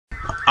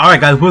Alright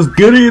guys, what's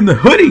goody in the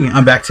hoodie?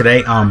 I'm back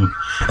today.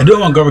 I do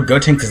want to go over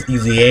Gotenks'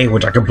 EZA,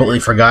 which I completely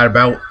forgot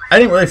about. I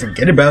didn't really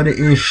forget about it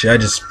ish, I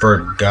just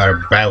forgot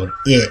about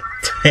it.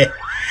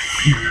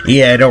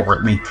 Yeah, don't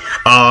hurt me.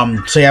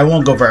 So yeah, I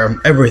won't go over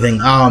everything.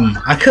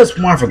 I could have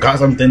sworn I forgot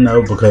something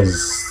though,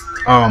 because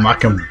I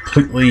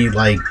completely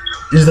I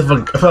feel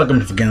like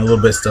I'm forgetting a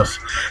little bit of stuff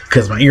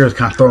because my ears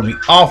kind of throwing me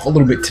off a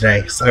little bit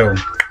today. So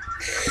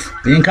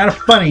being kind of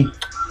funny.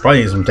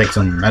 Probably need to take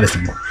some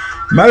medicine.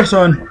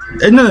 Medicine,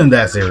 it's nothing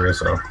that serious,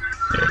 so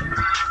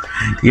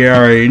you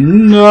already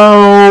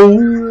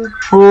know,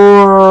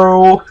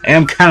 bro.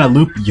 I'm kind of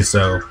loopy,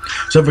 so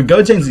for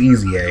Gotenks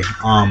EZA,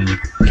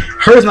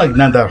 hers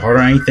not that hard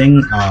or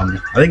anything. I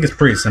think it's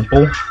pretty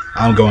simple.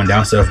 I'm going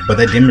down stuff, but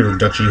that damage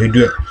reduction, you can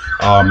do it.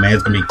 Oh man,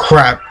 it's gonna be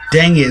crap.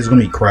 Dang it, it's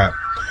gonna be crap.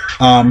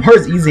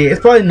 Hers EZA,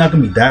 it's probably not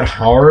gonna be that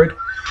hard,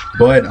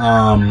 but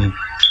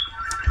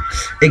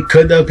it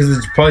could though, because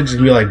it's probably just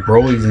gonna be like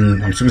Broly's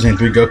and Super Saiyan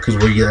 3 Goku's,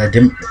 where you that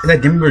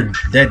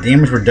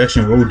damage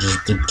reduction will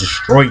just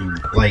destroy you.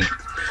 Like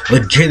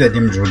legit, that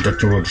damage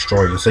reduction will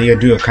destroy you. So you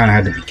do kind of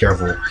have to be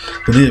careful.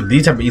 But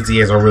these type of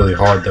EZAs are really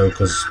hard though,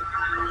 because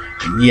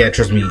yeah,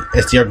 trust me,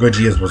 STR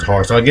Gojias was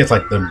hard. So I guess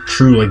like the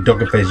true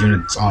Dokkan phase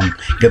units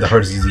get the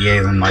hardest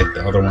EZAs, and like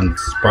the other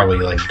ones probably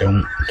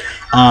don't.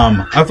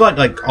 I feel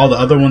like all the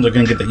other ones are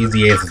gonna get the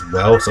EZAs as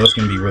well, so it's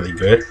gonna be really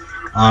good.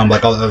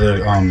 Like all the other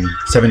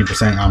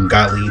 70%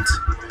 God leads.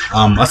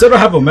 I still don't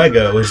have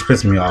Omega, which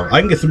pisses me off.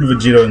 I can get Super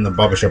Vegito in the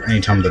barbershop any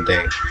time of the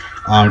day.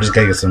 Just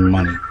gotta get some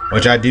money,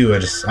 which I do.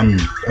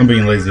 I'm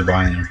being lazy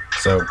buying them.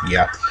 So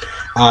yeah.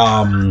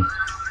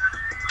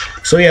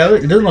 So yeah,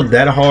 it doesn't look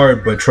that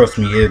hard, but trust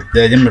me,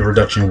 the damage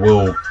reduction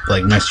will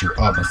mess you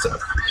up and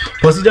stuff.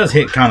 Plus, he does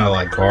hit kind of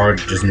hard,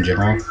 just in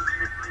general.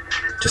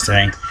 Just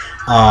saying.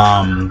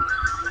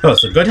 Oh,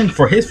 so Gotenks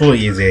for his full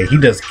EZA, he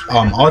does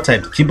all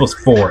types, Ki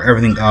 +4,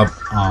 everything up,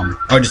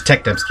 or just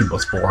tech types Ki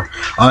 +4.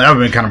 That would've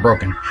been kind of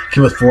broken. Ki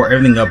 +4,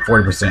 everything up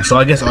 40%. So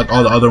I guess all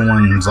the other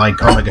ones,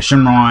 like a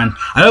Shenron.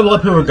 I know a lot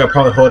of people could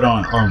probably hold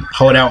out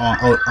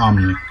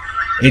on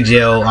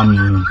AGL,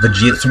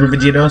 Vegeta, Super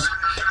Vegetos,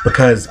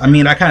 because I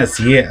mean I kind of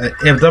see it.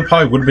 If that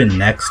probably would have been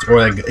next,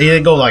 or they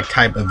go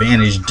type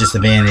advantage,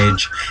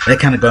 disadvantage. They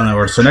kind of go in that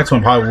order. So next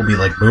one probably will be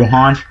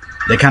Buhan.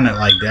 They kind of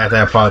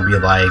that'd probably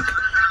be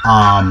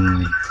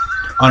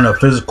I don't know,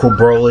 physical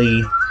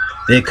Broly.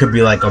 They could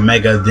be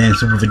Omega, then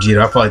Super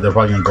Vegeta. I feel like they're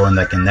probably gonna go in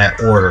in that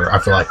order. I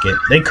feel like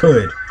they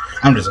could.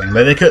 I'm just saying,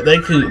 they could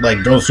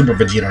go Super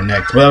Vegeta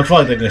next, but I feel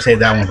like they're gonna save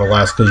that one for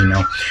last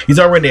because he's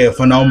already a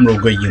phenomenal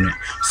good unit.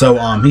 So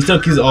he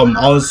still keeps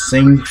all his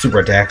same super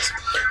attacks.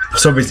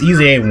 So for his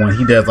EZA one,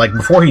 he does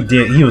before he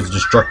was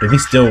destructive. He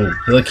still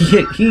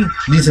he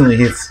decently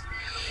hits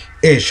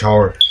ish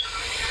hard.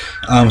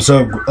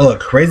 So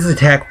look, raises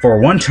attack for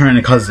 1 turn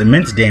and causes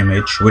immense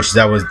damage, which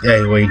that was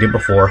what he did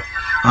before.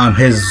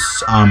 His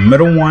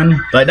middle one,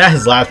 not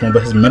his last one,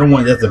 but his middle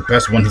one, that's the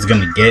best one he's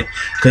gonna get,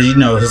 because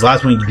his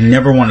last one, you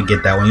never want to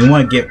get that one. You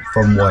want to get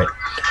from what?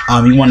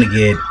 You want to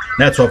get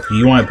not 12 key.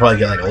 You want to probably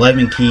get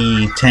 11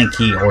 key, 10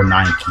 key, or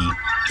 9 key,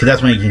 because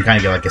that's when you can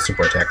kind of get a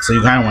super attack. So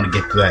you kind of want to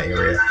get to that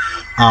area.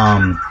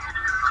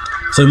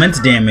 So immense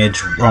damage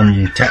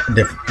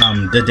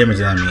the damage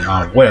to the enemy.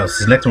 What else?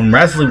 His next one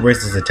massively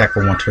raises his attack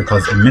for 1 turn,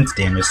 causes immense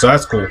damage. So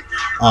that's cool.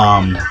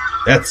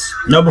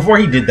 Before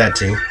he did that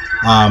too.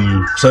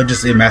 So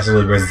it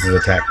massively raises his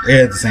attack.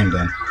 It's the same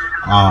thing.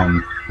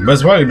 But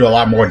it's probably gonna do a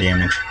lot more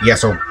damage. Yeah.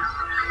 So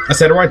I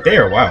said it right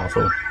there. Wow.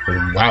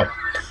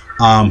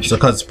 Wow. So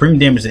causes supreme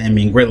damage to the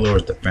enemy and greatly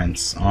lowers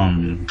defense.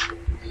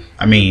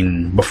 I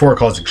mean, before it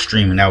caused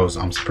extreme, and that was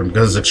supreme,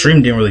 because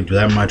extreme didn't really do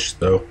that much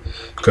though,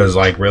 because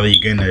really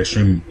you get into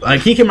extreme,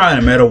 he came out in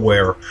a meta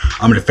where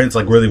defense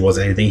really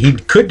wasn't anything. He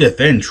could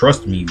defend,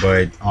 trust me,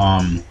 but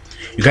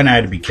you kind of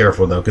had to be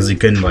careful though, because he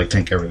couldn't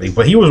tank everything.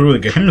 But he was really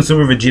good. Him and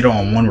Super Vegeta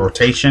on 1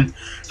 rotation,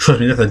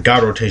 trust me, that's a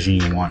god rotation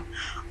you want.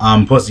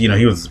 Plus he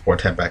was a support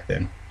type back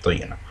then, so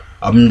him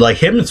and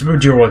Super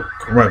Vegeta were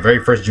my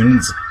very first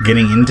units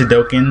getting into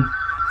Dokkan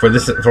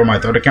for my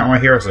third account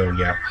right here. So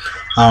yeah.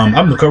 I'm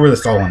gonna cover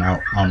this all on out.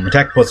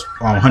 Attack plus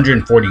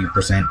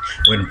 140%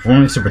 when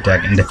performing super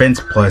attack, and defense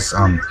plus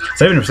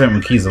 70%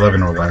 when keys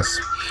 11 or less.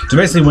 So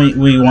basically,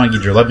 when you want to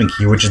get your 11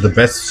 key, which is the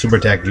best super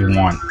attack you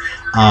want,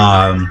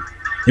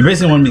 you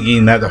basically want to be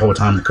getting that the whole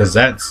time, because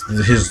that's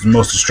his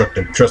most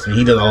destructive. Trust me,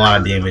 he does a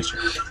lot of damage.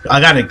 I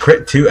got a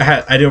crit too.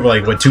 I did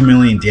over 2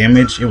 million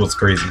damage. It was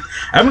crazy.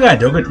 I haven't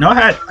got a Dokkan. No,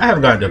 I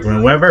haven't got a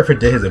Dokkan. Whenever I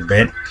did his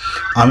event,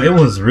 it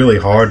was really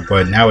hard.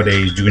 But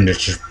nowadays you can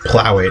just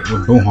plow it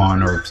with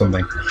Buhan or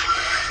something.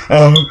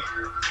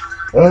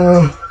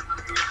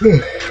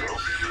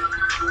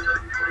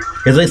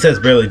 His late set is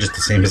barely just the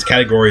same. His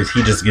categories,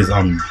 he just gives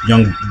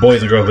young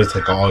boys and girls. It's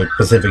all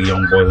Pacific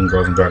young boys and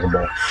girls in Dragon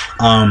Ball.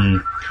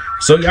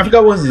 So yeah, I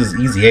forgot what was his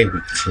EZA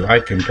weakness. I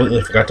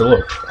completely forgot to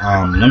look.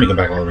 Let me go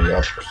back all the way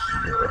up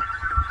here.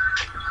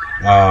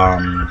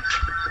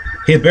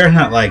 His bear's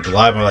not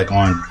live or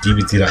on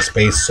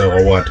DBZ.space, so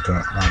I'll have to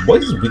go.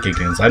 What is his weak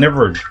against? I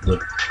never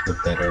looked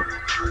that up.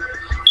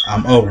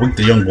 Oh, weak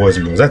to young boys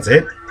and girls. That's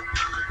it.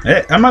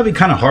 That might be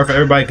kind of hard for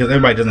everybody because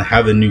everybody doesn't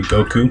have the new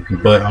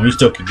Goku, but you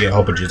still could get a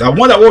whole bunch of these. I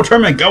want that World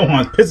Tournament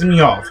Gohan, it's pissing me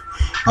off.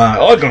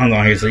 All Gohan's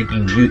on here, so you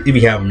can, if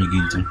you have them, you can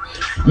use them.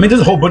 I mean,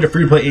 there's a whole bunch of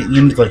free-to-play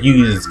units, like you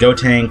use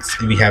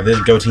Gotenks. If you have this,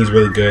 Gotenks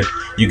really good.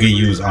 You can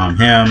use him.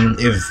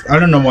 If I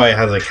don't know why it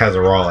has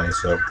a Raleigh,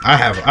 so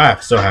I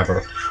still have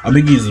her.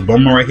 You can use this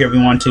Bulma right here if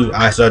you want to.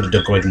 I still have to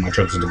decorate my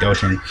trucks with the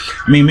Goten.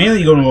 I mean,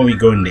 mainly you're going to be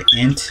going to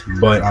Int,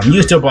 but you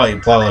can still probably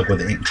apply like with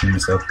the Int team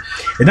and stuff.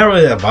 It's not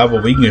really that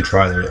viable, but you can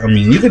try it. I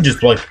mean, you could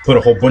just like put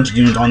a whole bunch of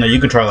units on there. You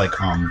could try like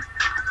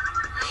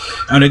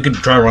and they could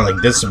try to run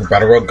like this Super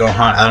Battle World Gohan.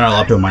 I don't know, a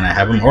lot of people might not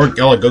have him, or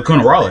like Goku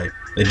and Raleigh.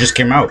 They just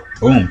came out,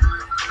 boom.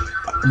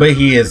 But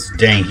he is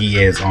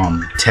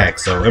tech,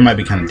 so it might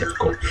be kind of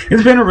difficult.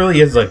 His banner really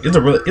is like it's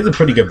a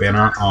pretty good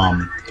banner.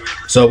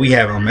 So we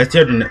have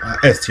STR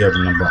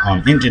number,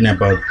 Int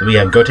Janemba. We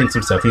have Gotenks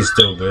himself, he's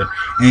still good,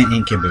 and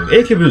Inkibu.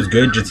 Inkibu is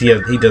good, just he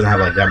doesn't have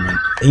like that many.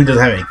 He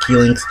doesn't have any key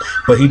links,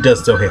 but he does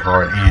still hit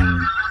hard,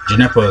 and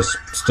Janemba is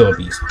still a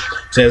beast.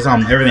 So that's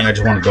everything I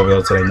just want to go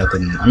over today.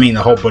 Nothing. I mean,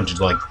 a whole bunch of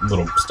like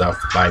little stuff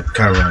I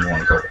kind of really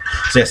want to go over.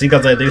 So yeah, see you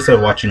guys later. Thanks for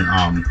watching.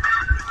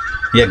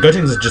 Yeah,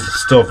 Gotenks is just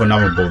still a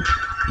phenomenal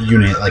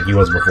unit like he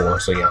was before.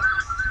 So yeah,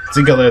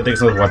 see you guys later. Thanks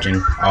for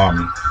watching.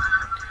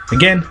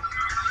 Again,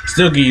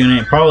 still good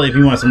unit. Probably if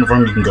you want something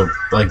from him, you can go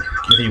like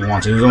if you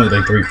want to. There's only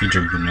like 3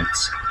 featured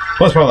units.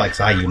 Plus probably like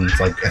side units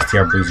like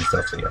STR Blues and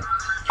stuff. So yeah,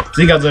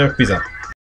 see you guys later. Peace out.